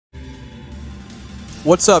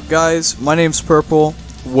What's up, guys? My name's Purple.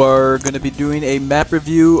 We're going to be doing a map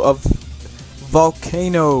review of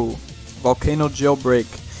Volcano Jailbreak.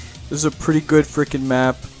 This is a pretty good freaking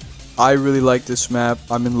map. I really like this map.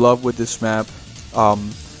 I'm in love with this map.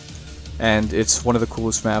 And it's one of the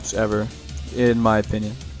coolest maps ever, in my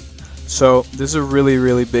opinion. So, this is a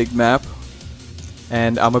really big map.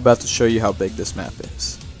 And I'm about to show you how big this map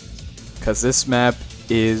is. Because this map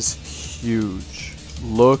is huge.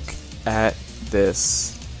 Look at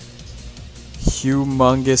this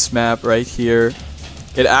humongous map right here.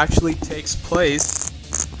 It actually takes place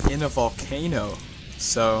in a volcano,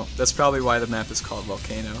 so that's probably why the map is called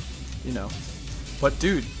Volcano, you know. But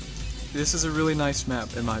dude, this is a really nice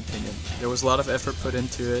map in my opinion. There was a lot of effort put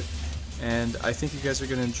into it, and I think you guys are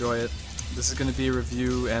going to enjoy it. This is going to be a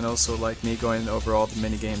review and also like me going over all the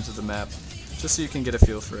mini games of the map, just so you can get a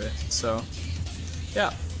feel for it. So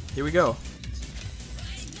yeah, here we go.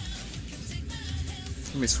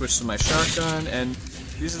 Let me switch to my shotgun, and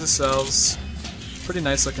these are the cells. Pretty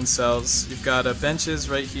nice looking cells. You've got benches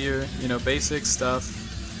right here, you know, basic stuff.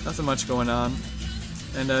 Nothing much going on.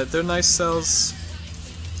 And they're nice cells,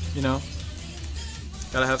 you know.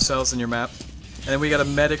 Gotta have cells in your map. And then we got a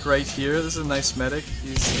medic right here. This is a nice medic.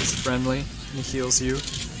 He's friendly, and he heals you.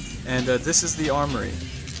 And this is the armory.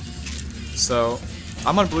 So,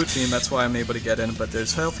 I'm on blue team, that's why I'm able to get in, but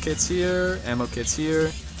there's health kits here, ammo kits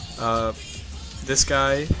here. This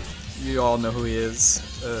guy, you all know who he is.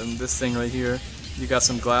 This thing right here, you got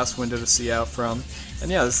some glass window to see out from. And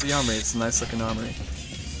yeah, this is the armory. It's a nice looking armory.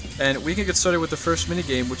 And we can get started with the first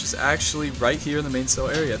minigame, which is actually right here in the main cell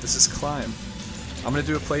area. This is Climb. I'm going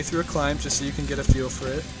to do a playthrough of Climb just so you can get a feel for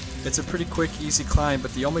it. It's a pretty quick, easy climb,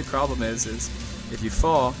 but the only problem is if you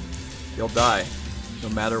fall, you'll die, no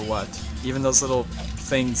matter what. Even those little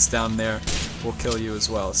things down there will kill you as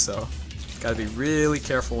well, so gotta be really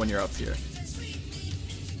careful when you're up here.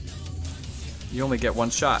 You only get one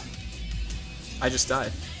shot. I just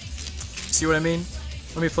died. See what I mean?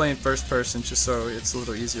 Let me play in first person just so it's a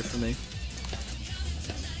little easier for me.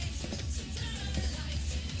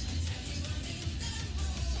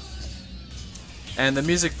 And the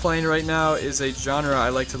music playing right now is a genre I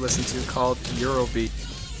like to listen to called Eurobeat.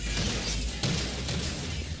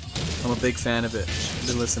 I'm a big fan of it. I've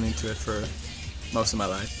been listening to it for most of my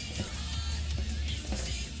life.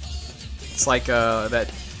 It's like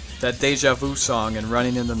that Deja Vu song and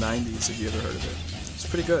Running in the 90s, if you ever heard of it. It's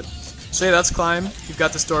pretty good. So yeah, that's Climb. You've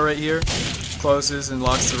got this door right here. Closes and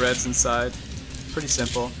locks the reds inside. Pretty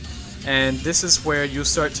simple. And this is where you'll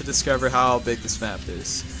start to discover how big this map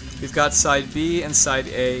is. We've got side B and side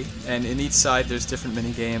A, and in each side there's different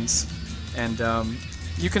mini games. And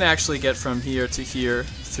you can actually get from here to here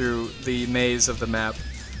through the maze of the map.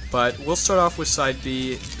 But we'll start off with side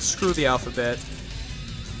B. Screw the alphabet.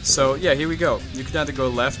 So yeah, here we go. You can either go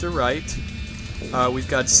left or right. We've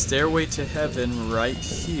got Stairway to Heaven right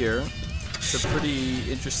here. It's a pretty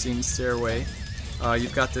interesting stairway.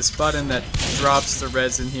 You've got this button that drops the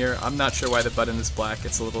reds in here. I'm not sure why the button is black.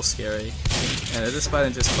 It's a little scary. And this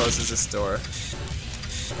button just closes this door.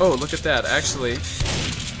 Oh, look at that. Actually,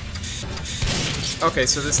 okay,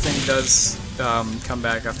 so this thing does come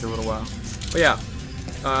back after a little while. But yeah,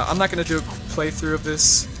 I'm not going to do a playthrough of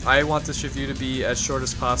this. I want this review to be as short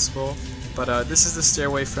as possible. But this is the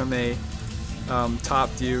stairway from a top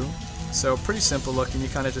view. So pretty simple looking. You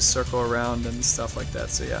kind of just circle around and stuff like that.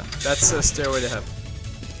 So yeah, that's a Stairway to Heaven.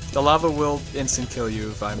 The lava will instant kill you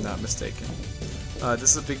if I'm not mistaken.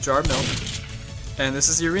 This is a big jar of milk. And this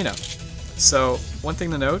is the arena. So one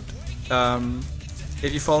thing to note,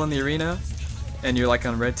 if you fall in the arena and you're like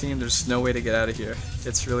on red team, there's no way to get out of here.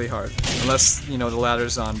 It's really hard. Unless, you know, the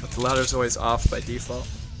ladder's on, but the ladder's always off by default.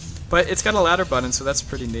 But it's got a ladder button, so that's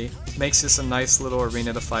pretty neat. Makes this a nice little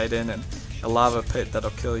arena to fight in and a lava pit that'll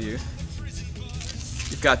kill you.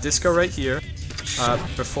 You've got disco right here.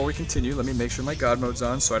 Before we continue, let me make sure my god mode's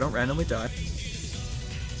on so I don't randomly die.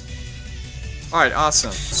 Alright,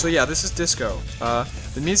 awesome. So yeah, this is disco.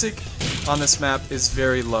 The music on this map is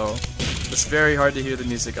very low. It's very hard to hear the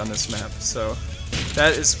music on this map, so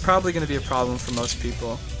that is probably going to be a problem for most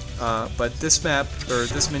people. But this map, or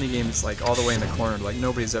this minigame is like all the way in the corner, like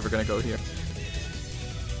nobody's ever going to go here.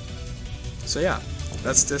 So yeah,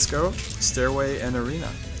 that's disco, stairway, and arena.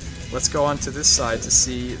 Let's go on to this side to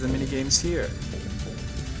see the minigames here.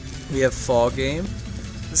 We have fall game.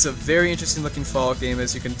 This is a very interesting looking fall game,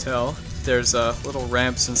 as you can tell. There's little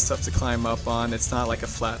ramps and stuff to climb up on. It's not like a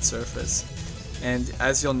flat surface. And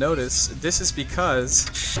as you'll notice, this is because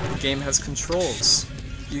the game has controls.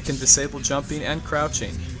 You can disable jumping and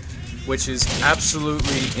crouching, which is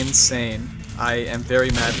absolutely insane. I am very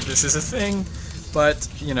mad that this is a thing, but,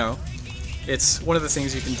 you know, it's one of the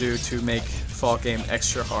things you can do to make Fall Game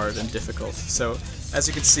extra hard and difficult. So as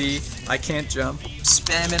you can see, I can't jump,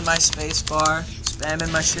 spamming my space bar,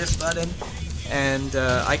 spamming my shift button, and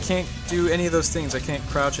I can't do any of those things. I can't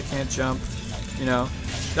crouch, I can't jump, you know.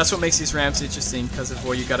 That's what makes these ramps interesting, because of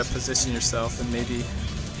where you gotta position yourself and maybe,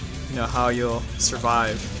 you know, how you'll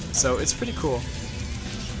survive. So it's pretty cool.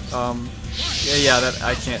 Yeah, that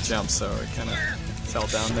I can't jump, so it kind of fell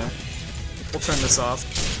down there. We'll turn this off.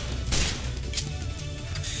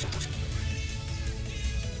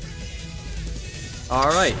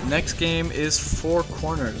 Alright, next game is Four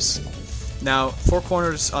Corners. Now, Four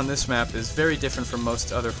Corners on this map is very different from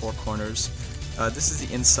most other Four Corners. This is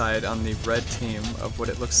the inside on the red team of what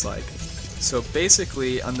it looks like. So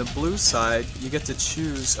basically, on the blue side, you get to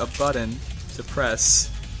choose a button to press,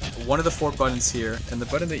 one of the 4 buttons here, and the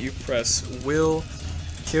button that you press will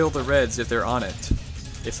kill the reds if they're on it,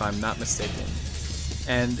 if I'm not mistaken.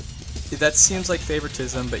 And that seems like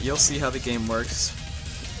favoritism, but you'll see how the game works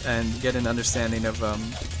and get an understanding of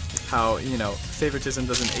how, you know, favoritism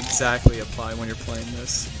doesn't exactly apply when you're playing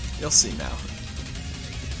this. You'll see now.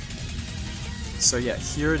 So yeah,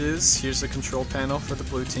 here it is. Here's the control panel for the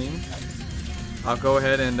blue team. I'll go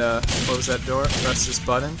ahead and close that door, press this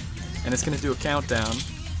button, and it's going to do a countdown.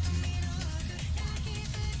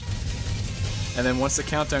 And then once the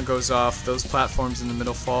countdown goes off, those platforms in the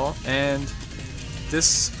middle fall, and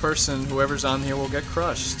this person, whoever's on here, will get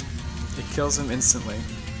crushed. It kills them instantly.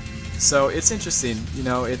 So it's interesting, you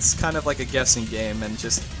know, it's kind of like a guessing game and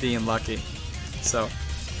just being lucky. So,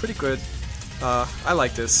 pretty good. I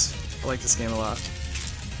like this. I like this game a lot.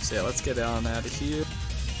 So yeah, let's get on out of here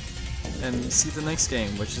and see the next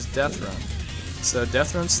game, which is Deathrun. So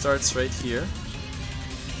Deathrun starts right here.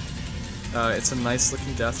 It's a nice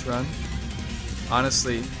looking Deathrun.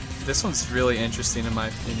 Honestly, this one's really interesting in my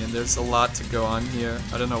opinion. There's a lot to go on here.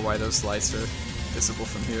 I don't know why those lights are visible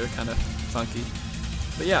from here, kind of funky.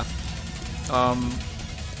 But yeah,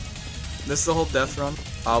 this is the whole Deathrun.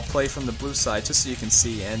 I'll play from the blue side just so you can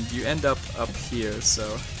see, and you end up here. So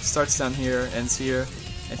it starts down here, ends here,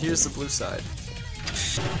 and here's the blue side.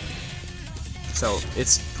 So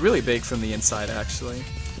it's really big from the inside actually.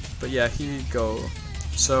 But yeah, here you go.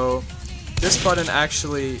 So this button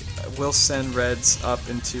actually will send reds up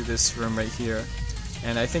into this room right here,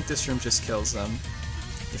 and I think this room just kills them,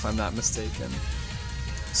 if I'm not mistaken.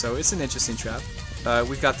 So it's an interesting trap.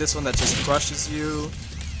 We've got this one that just crushes you.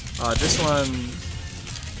 This one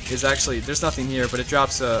is actually, there's nothing here, but it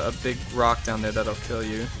drops a big rock down there that'll kill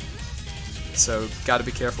you. So gotta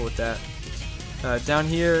be careful with that. Down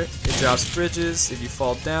here, it drops bridges. If you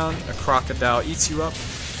fall down, a crocodile eats you up.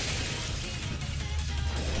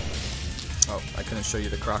 Oh, I couldn't show you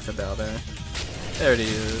the crocodile there. There it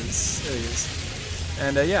is. There he is.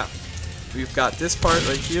 And yeah, we've got this part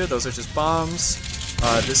right here. Those are just bombs.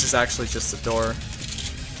 This is actually just a door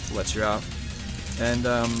to let you out. And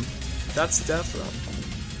that's Deathrun.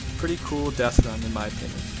 Pretty cool Deathrun in my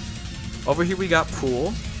opinion. Over here we got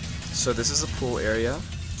pool. So this is a pool area.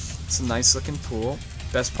 It's a nice looking pool.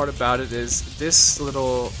 Best part about it is this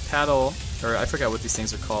little paddle, or I forgot what these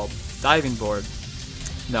things are called. Diving board.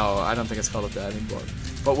 No, I don't think it's called a diving board.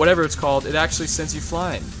 But whatever it's called, it actually sends you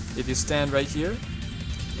flying. If you stand right here,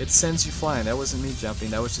 it sends you flying. That wasn't me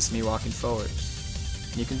jumping, that was just me walking forward.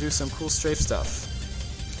 You can do some cool strafe stuff.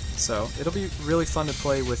 So it'll be really fun to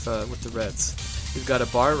play with the reds. We've got a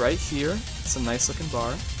bar right here. It's a nice looking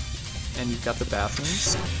bar. And you've got the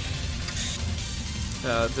bathrooms.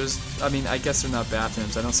 I mean, I guess they're not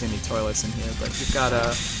bathrooms. I don't see any toilets in here, but you've got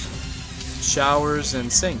showers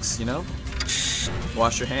and sinks, you know?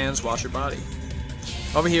 Wash your hands, wash your body.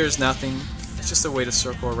 Over here is nothing. It's just a way to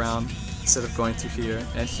circle around instead of going through here.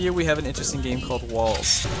 And here we have an interesting game called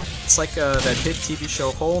Walls. It's like that hit TV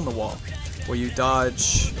show Hole in the Wall, where you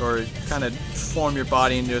dodge or kind of form your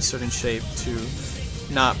body into a certain shape to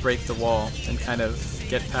not break the wall and kind of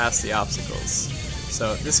get past the obstacles.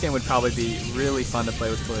 So this game would probably be really fun to play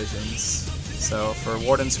with collisions. So for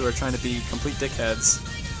wardens who are trying to be complete dickheads,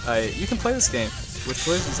 you can play this game with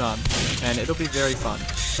collisions on, and it'll be very fun.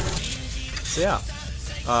 So yeah,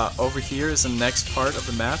 over here is the next part of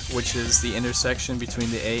the map, which is the intersection between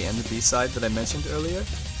the A and the B side that I mentioned earlier.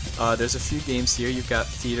 There's a few games here. You've got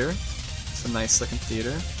theater. It's a nice looking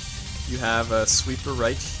theater. You have a sweeper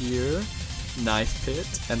right here, knife pit,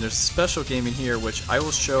 and there's a special game in here which I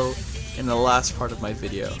will show in the last part of my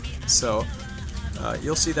video. So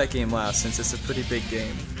you'll see that game last since it's a pretty big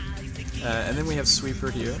game. And then we have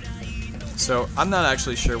sweeper here. So I'm not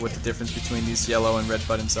actually sure what the difference between these yellow and red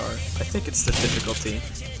buttons are. I think it's the difficulty.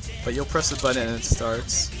 But you'll press the button and it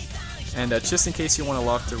starts. And just in case you want to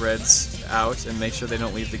lock the reds out and make sure they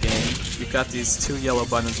don't leave the game, you've got these 2 yellow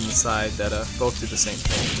buttons on the side that both do the same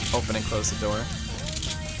thing, open and close the door.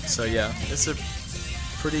 So yeah, it's a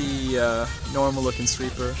pretty normal looking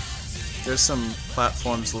sweeper. There's some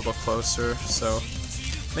platforms a little closer, so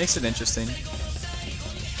makes it interesting.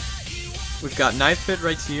 We've got knife pit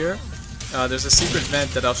right here. There's a secret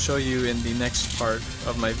vent that I'll show you in the next part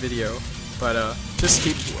of my video, but just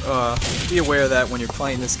be aware that when you're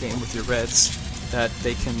playing this game with your reds, that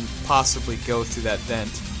they can possibly go through that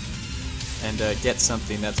vent and get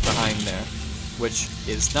something that's behind there, which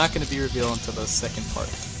is not going to be revealed until the second part.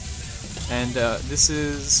 And this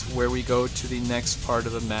is where we go to the next part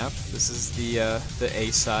of the map. This is the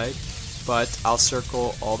A side, but I'll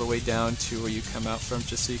circle all the way down to where you come out from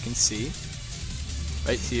just so you can see.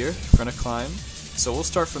 Right here, we're going to climb. So we'll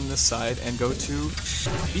start from this side and go to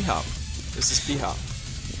B-Hop. This is B-Hop.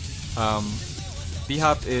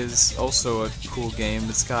 B-Hop is also a cool game.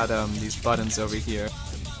 It's got these buttons over here,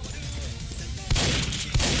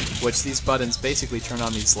 which these buttons basically turn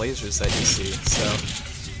on these lasers that you see. So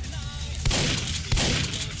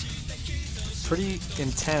pretty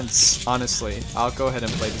intense, honestly. I'll go ahead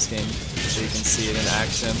and play this game so you can see it in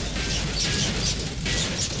action.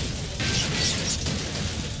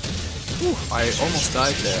 Whew, I almost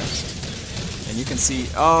died there. And you can see,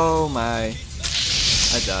 oh my,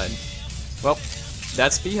 I died. Well,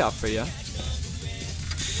 that's B-Hop for you.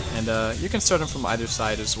 And you can start them from either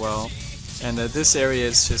side as well. And this area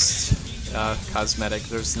is just cosmetic.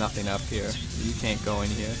 There's nothing up here. You can't go in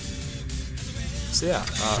here. So yeah,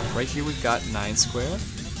 right here we've got 9 square.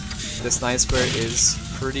 This 9 square is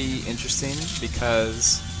pretty interesting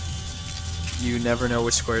because you never know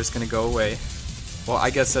which square is going to go away. Well,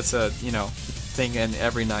 I guess that's a, thing in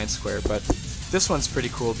every 9 square, but this one's pretty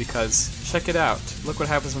cool because, check it out, look what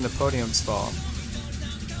happens when the podiums fall.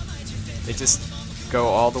 They just go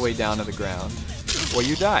all the way down to the ground. Well,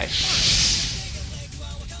 you die.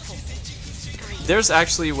 There's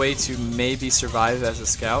actually a way to maybe survive as a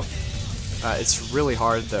scout. It's really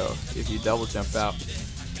hard though if you double jump out.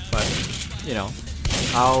 But,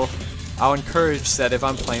 I'll encourage that if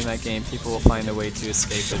I'm playing that game, people will find a way to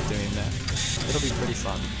escape it doing that. It'll be pretty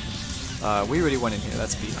fun. We already went in here,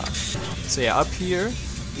 that's B-Hop. So yeah, up here,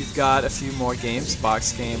 we've got a few more games,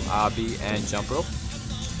 box game, Obby, and jump rope.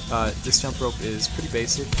 This jump rope is pretty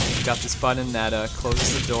basic. You've got this button that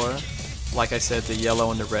closes the door. Like I said, the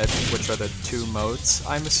yellow and the red, which are the 2 modes,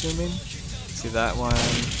 I'm assuming. See that one,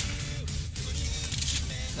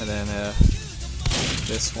 and then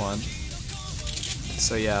this one.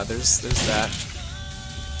 So yeah, there's that.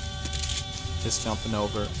 Just jumping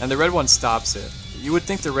over. And the red one stops it. You would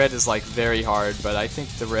think the red is like very hard, but I think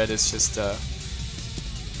the red is just to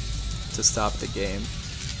stop the game.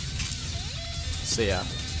 So yeah.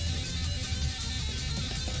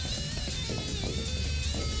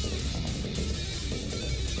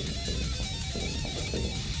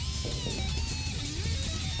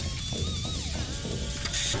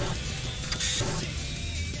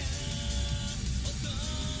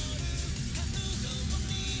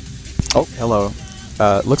 Oh, hello.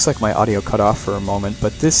 Looks like my audio cut off for a moment,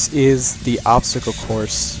 but this is the obstacle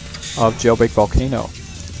course of Jailbreak Volcano.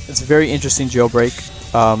 It's a very interesting jailbreak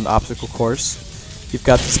obstacle course. You've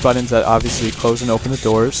got these buttons that obviously close and open the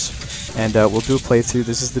doors, and we'll do a playthrough.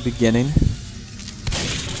 This is the beginning.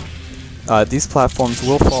 These platforms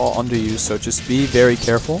will fall under you, so just be very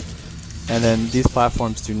careful. And then these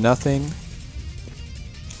platforms do nothing.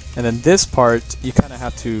 And then this part, you kind of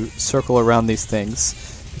have to circle around these things,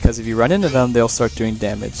 because if you run into them, they'll start doing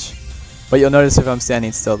damage. But you'll notice if I'm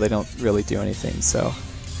standing still, they don't really do anything, so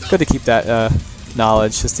good to keep that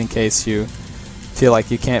knowledge just in case you feel like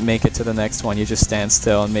you can't make it to the next one. You just stand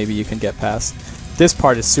still and maybe you can get past. This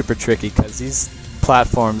part is super tricky because these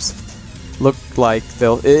platforms look like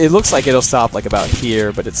it looks like it'll stop like about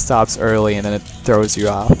here, but it stops early and then it throws you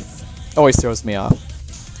off. Always throws me off.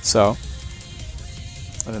 So,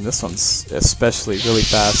 and then this one's especially really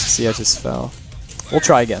fast. See, I just fell. We'll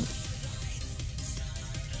try again.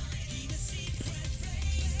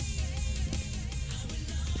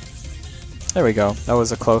 There we go. That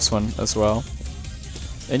was a close one as well.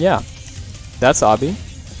 And yeah, that's Obby.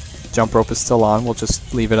 Jump rope is still on. We'll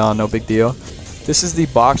just leave it on, no big deal. This is the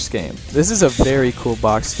box game. This is a very cool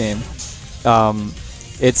box game.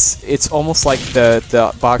 It's almost like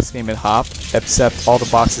the box game in Hop, except all the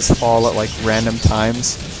boxes fall at like random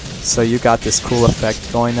times. So you got this cool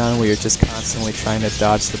effect going on where you're just constantly trying to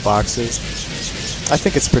dodge the boxes. I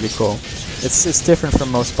think it's pretty cool. It's different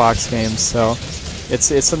from most box games, so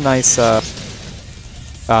it's a nice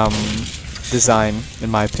design in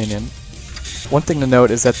my opinion. one thing to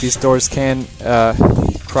note is that these doors can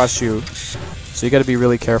crush you, so you got to be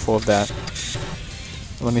really careful of that.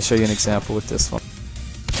 Let me show you an example with this one.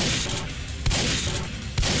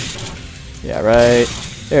 Yeah, right.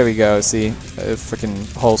 There we go. See, the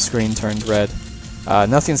freaking whole screen turned red.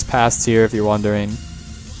 Nothing's passed here, if you're wondering.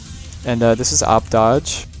 And this is AWP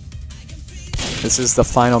Dodge. This is the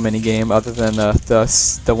final minigame, other than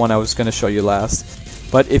the one I was going to show you last.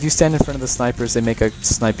 But if you stand in front of the snipers, they make a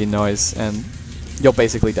sniping noise, and you'll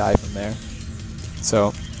basically die from there.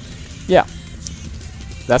 So, yeah.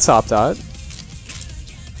 That's AWP Dodge.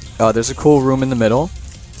 There's a cool room in the middle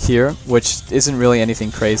here, which isn't really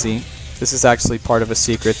anything crazy. This is actually part of a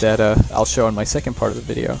secret that I'll show in my second part of the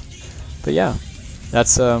video. But yeah,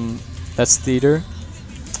 that's theater.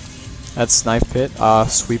 That's Snipe Pit,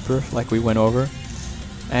 Sweeper, like we went over.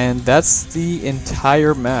 And that's the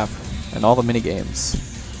entire map and all the minigames.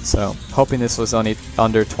 So, hoping this was only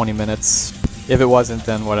under 20 minutes. If it wasn't,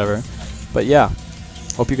 then whatever. But yeah,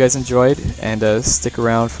 hope you guys enjoyed, and stick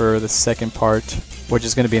around for the second part, which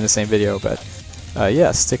is going to be in the same video, but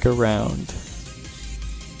yeah, stick around.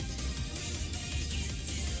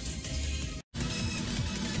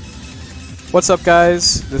 What's up,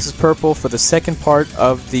 guys? This is Purple for the second part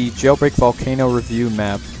of the Jailbreak Volcano review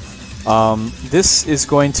map. This is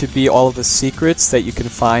going to be all of the secrets that you can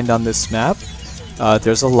find on this map.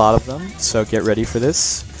 There's a lot of them, so get ready for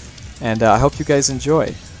this. And I hope you guys enjoy.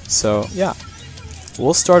 So, yeah.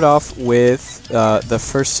 We'll start off with the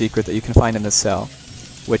first secret that you can find in the cell,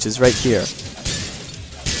 which is right here.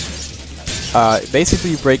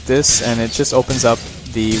 Basically, you break this, and it just opens up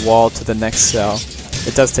the wall to the next cell.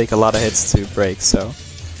 It does take a lot of hits to break, so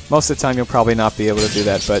most of the time you'll probably not be able to do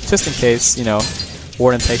that, but just in case, you know,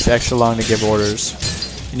 Warden takes extra long to give orders.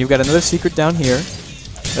 And you've got another secret down here,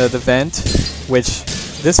 the vent, which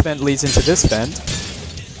this vent leads into this vent.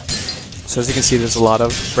 So as you can see, there's a lot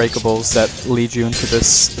of breakables that lead you into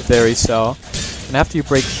this very cell. And after you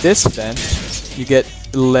break this vent, you get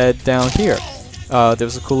led down here.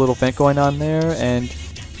 There's a cool little vent going on there, and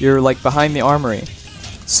you're like behind the armory.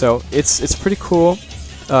 So it's pretty cool.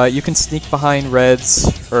 You can sneak behind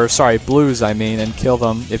reds, or sorry, blues I mean, and kill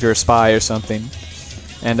them if you're a spy or something.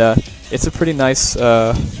 And it's a pretty nice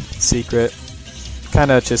secret. Kind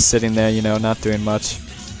of just sitting there, you know, not doing much.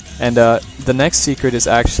 And the next secret is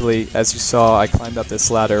actually, as you saw, I climbed up this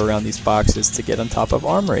ladder around these boxes to get on top of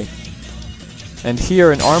Armory. And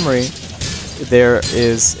here in Armory, there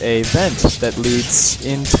is a vent that leads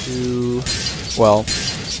into, well,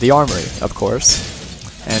 the Armory, of course.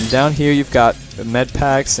 And down here you've got med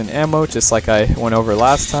packs and ammo, just like I went over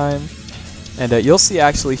last time. And you'll see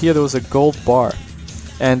actually here there was a gold bar.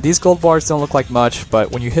 And these gold bars don't look like much,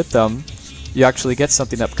 but when you hit them, you actually get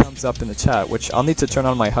something that comes up in the chat, which I'll need to turn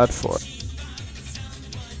on my HUD for.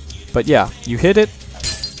 But yeah, you hit it,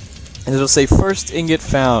 and it'll say first ingot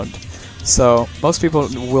found. So most people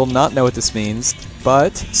will not know what this means,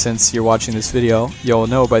 but since you're watching this video, you'll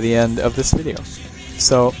know by the end of this video.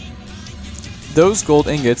 So those gold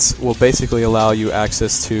ingots will basically allow you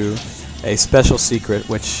access to a special secret,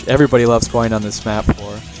 which everybody loves going on this map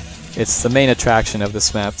for. It's the main attraction of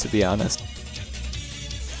this map, to be honest.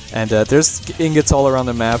 And there's ingots all around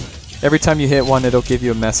the map. Every time you hit one, it'll give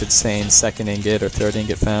you a message saying second ingot or third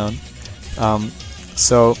ingot found.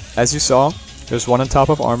 So, as you saw, there's one on top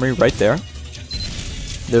of Armory right there.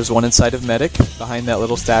 There's one inside of Medic, behind that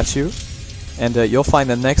little statue. And you'll find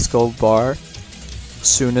the next gold bar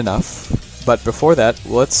soon enough. But before that,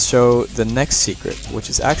 let's show the next secret, which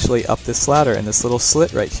is actually up this ladder in this little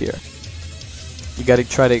slit right here. You gotta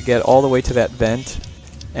try to get all the way to that vent,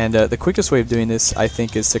 and the quickest way of doing this, I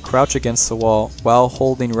think, is to crouch against the wall while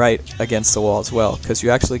holding right against the wall as well, because you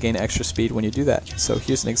actually gain extra speed when you do that. So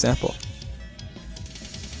here's an example.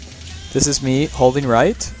 This is me holding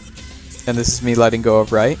right, and this is me letting go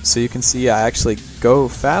of right, so you can see I actually go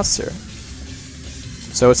faster.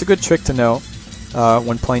 So it's a good trick to know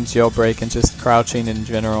when playing Jailbreak and just crouching in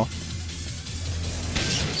general.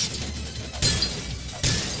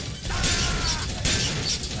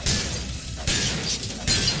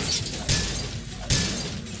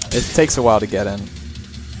 It takes a while to get in.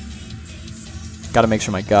 Gotta make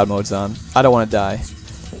sure my God mode's on. I don't want to die.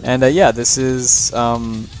 And yeah, this is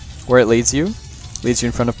where it leads you. Leads you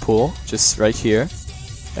in front of pool, just right here.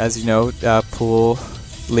 As you know, pool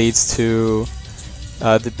leads to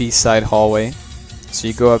the B-side hallway. So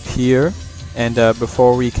you go up here, and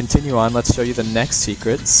before we continue on, let's show you the next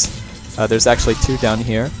secrets. There's actually two down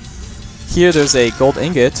here. Here there's a gold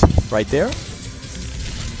ingot right there.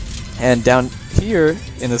 And down here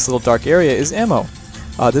in this little dark area is ammo.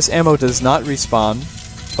 This ammo does not respawn,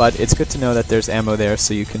 but it's good to know that there's ammo there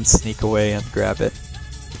so you can sneak away and grab it.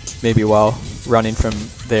 Maybe while running from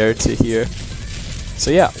there to here.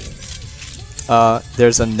 So yeah.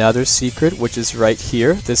 There's another secret, which is right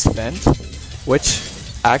here, this vent, which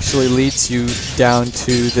actually leads you down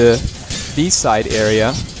to the B-side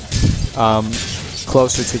area,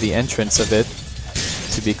 closer to the entrance of it,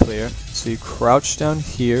 to be clear. So you crouch down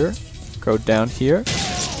here, go down here,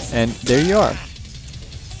 and there you are,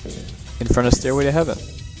 in front of Stairway to Heaven.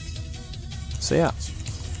 So yeah,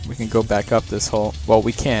 we can go back up this hole. Well,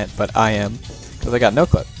 we can't, but I am, because I got no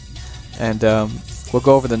clip. And we'll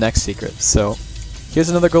go over the next secret. So here's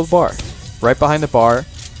another gold bar, right behind the bar,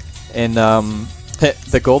 in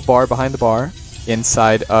the gold bar behind the bar,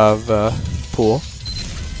 inside of pool.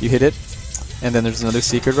 You hit it, and then there's another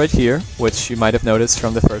secret right here, which you might have noticed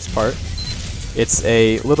from the first part. It's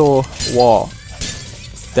a little wall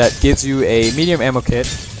that gives you a medium ammo kit.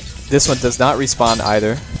 This one does not respawn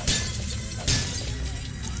either.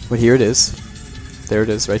 But here it is. There it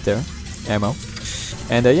is right there. Ammo.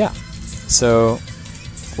 And yeah. So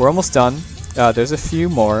we're almost done. There's a few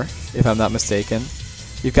more, if I'm not mistaken.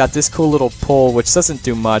 You've got this cool little pole, which doesn't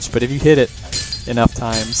do much, but if you hit it enough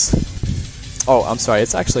times... Oh, I'm sorry,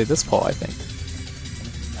 it's actually this pole, I think.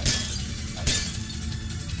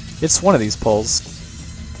 It's one of these poles.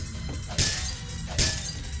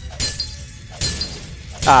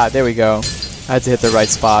 Ah, there we go. I had to hit the right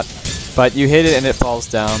spot. But you hit it and it falls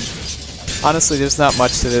down. Honestly, there's not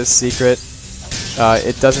much to this secret.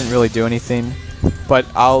 It doesn't really do anything. But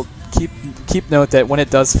I'll keep note that when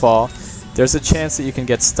it does fall, there's a chance that you can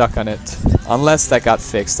get stuck on it. Unless that got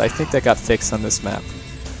fixed. I think that got fixed on this map.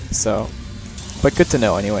 So, but good to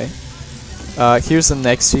know anyway. Here's the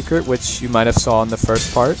next secret, which you might have saw in the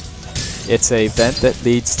first part. It's a vent that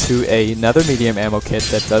leads to another medium ammo kit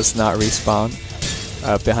that does not respawn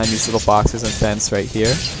behind these little boxes and vents right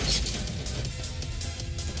here.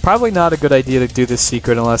 Probably not a good idea to do this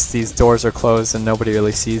secret unless these doors are closed and nobody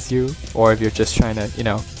really sees you, or if you're just trying to, you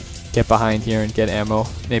know, get behind here and get ammo.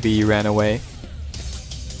 Maybe you ran away.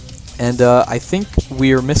 And I think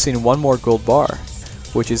we're missing one more gold bar,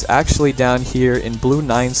 which is actually down here in blue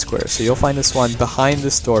 9 square. So you'll find this one behind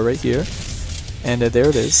this door right here. And there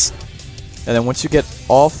it is. And then once you get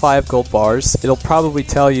all 5 gold bars, it'll probably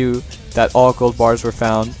tell you that all gold bars were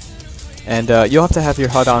found. And you'll have to have your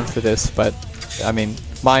HUD on for this, but I mean,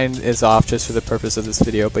 mine is off just for the purpose of this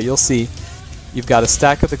video. But you'll see, you've got a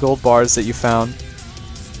stack of the gold bars that you found.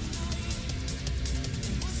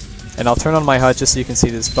 And I'll turn on my HUD just so you can see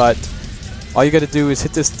this, but all you gotta do is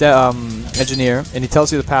hit this engineer, and he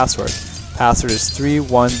tells you the password. Password is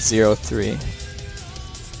 3103.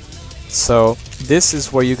 So this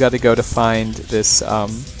is where you gotta go to find this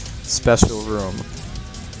special room.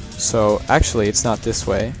 So actually it's not this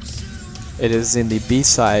way. It is in the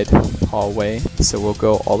B-side hallway. So we'll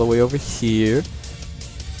go all the way over here.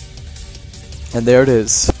 And there it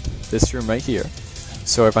is. This room right here.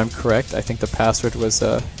 So if I'm correct, I think the password was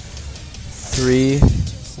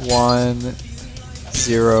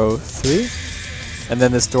 3103. And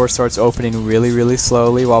then this door starts opening really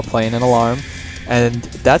slowly while playing an alarm. And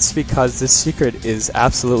that's because this secret is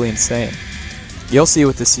absolutely insane. You'll see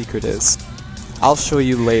what the secret is. I'll show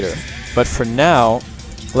you later. But for now,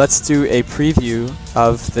 let's do a preview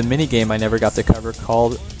of the minigame I never got to cover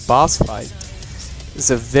called Boss Fight. It's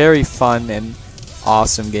a very fun and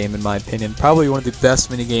awesome game in my opinion. Probably one of the best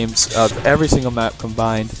minigames of every single map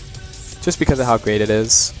combined. Just because of how great it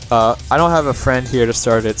is. I don't have a friend here to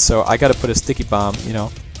start it, so I gotta put a sticky bomb, you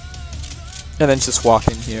know. And then just walk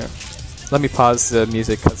in here. Let me pause the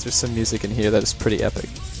music, because there's some music in here that is pretty epic.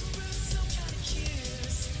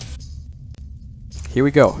 Here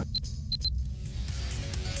we go.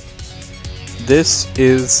 This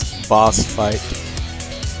is Boss Fight.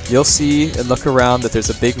 You'll see and look around that there's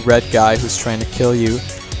a big red guy who's trying to kill you.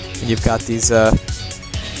 And you've got these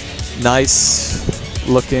nice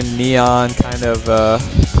looking neon kind of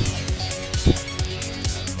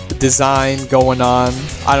design going on.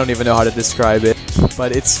 I don't even know how to describe it,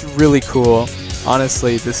 but it's really cool.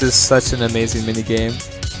 Honestly, this is such an amazing minigame.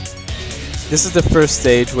 This is the first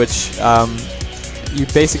stage, which you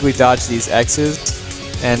basically dodge these X's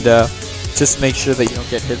and just make sure that you don't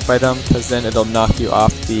get hit by them, because then it'll knock you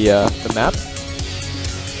off the map.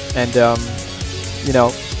 And you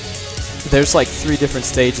know, there's like 3 different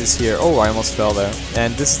stages here. Oh, I almost fell there.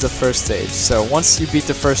 And this is the first stage. So once you beat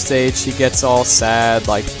the first stage, he gets all sad,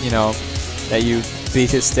 like, you know, that you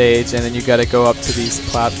beat his stage, and then you gotta go up to these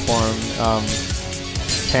platform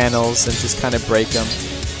panels and just kind of break them.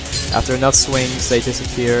 After enough swings, they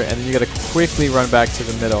disappear, and then you gotta quickly run back to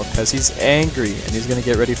the middle, because he's angry, and he's gonna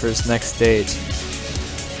get ready for his next stage.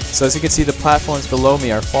 So as you can see, the platforms below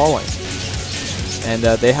me are falling. And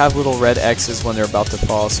they have little red X's when they're about to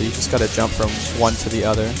fall, so you just gotta jump from one to the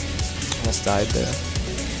other. Almost died there.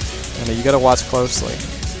 And you gotta watch closely.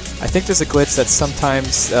 I think there's a glitch that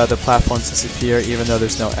sometimes the platforms disappear even though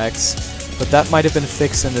there's no X, but that might have been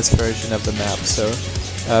fixed in this version of the map, so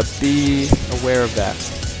be aware of that.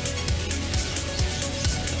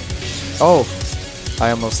 Oh!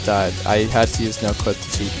 I almost died. I had to use no clip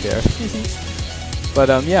to cheat there.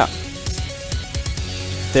 But yeah.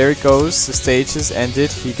 There it goes, the stage has ended,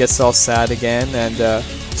 he gets all sad again, and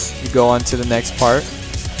you go on to the next part.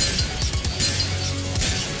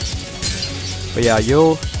 But yeah,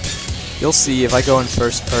 you'll see if I go in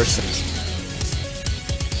first person.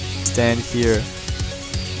 Stand here.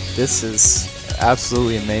 This is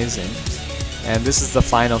absolutely amazing. And this is the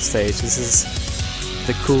final stage. This is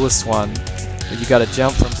the coolest one. You gotta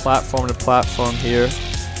jump from platform to platform here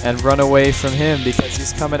and run away from him because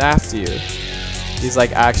he's coming after you. He's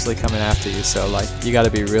like actually coming after you, so like you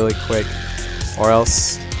gotta be really quick or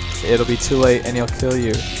else it'll be too late and he'll kill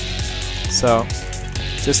you. So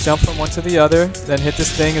just jump from one to the other, then hit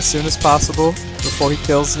this thing as soon as possible before he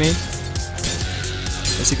kills me.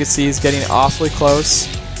 As you can see, he's getting awfully close,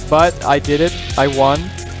 but I did it, I won,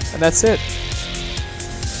 and that's it.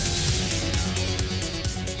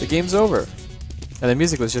 The game's over. And the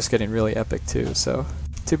music was just getting really epic too, so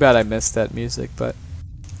too bad I missed that music, but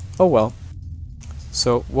oh well.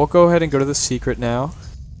 So we'll go ahead and go to the secret now.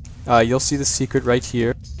 You'll see the secret right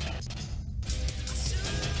here.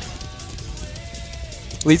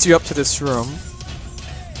 Leads you up to this room.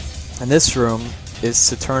 And this room is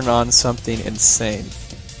to turn on something insane.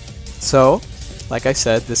 So, like I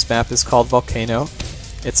said, this map is called Volcano.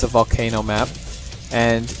 It's a volcano map.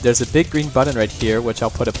 And there's a big green button right here, which I'll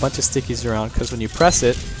put a bunch of stickies around, because when you press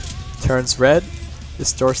it, it turns red,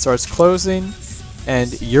 this door starts closing,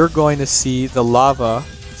 and you're going to see the lava,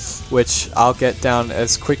 which I'll get down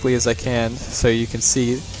as quickly as I can so you can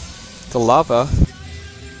see the lava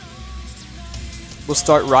will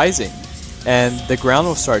start rising and the ground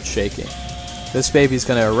will start shaking. This baby's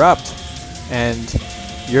going to erupt and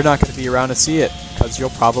you're not going to be around to see it because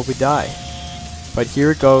you'll probably die. But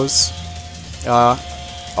here it goes.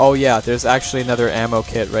 Oh yeah, there's actually another ammo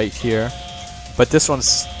kit right here. But this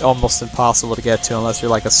one's almost impossible to get to unless you're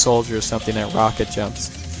like a soldier or something that rocket jumps.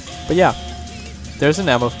 But yeah, there's an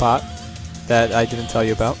ammo pot that I didn't tell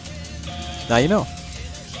you about. Now you know.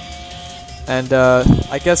 And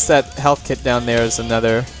I guess that health kit down there is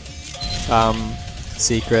another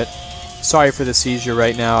secret. Sorry for the seizure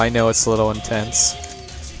right now, I know it's a little intense.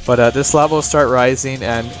 But this lava will start rising,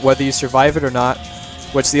 and whether you survive it or not,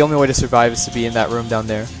 which the only way to survive is to be in that room down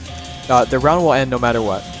there, the round will end no matter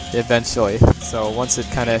what. Eventually. So once it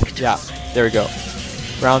kind of, yeah, there we go.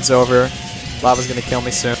 Round's over. Lava's gonna kill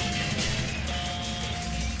me soon.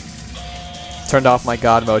 Turned off my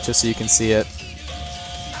god mode just so you can see it.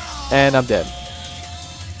 And I'm dead.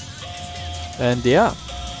 And yeah.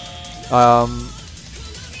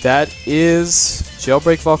 That is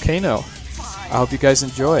Jailbreak Volcano. I hope you guys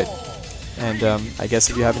enjoyed. And I guess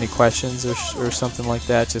if you have any questions or something like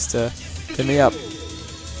that, just hit me up.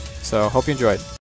 So hope you enjoyed.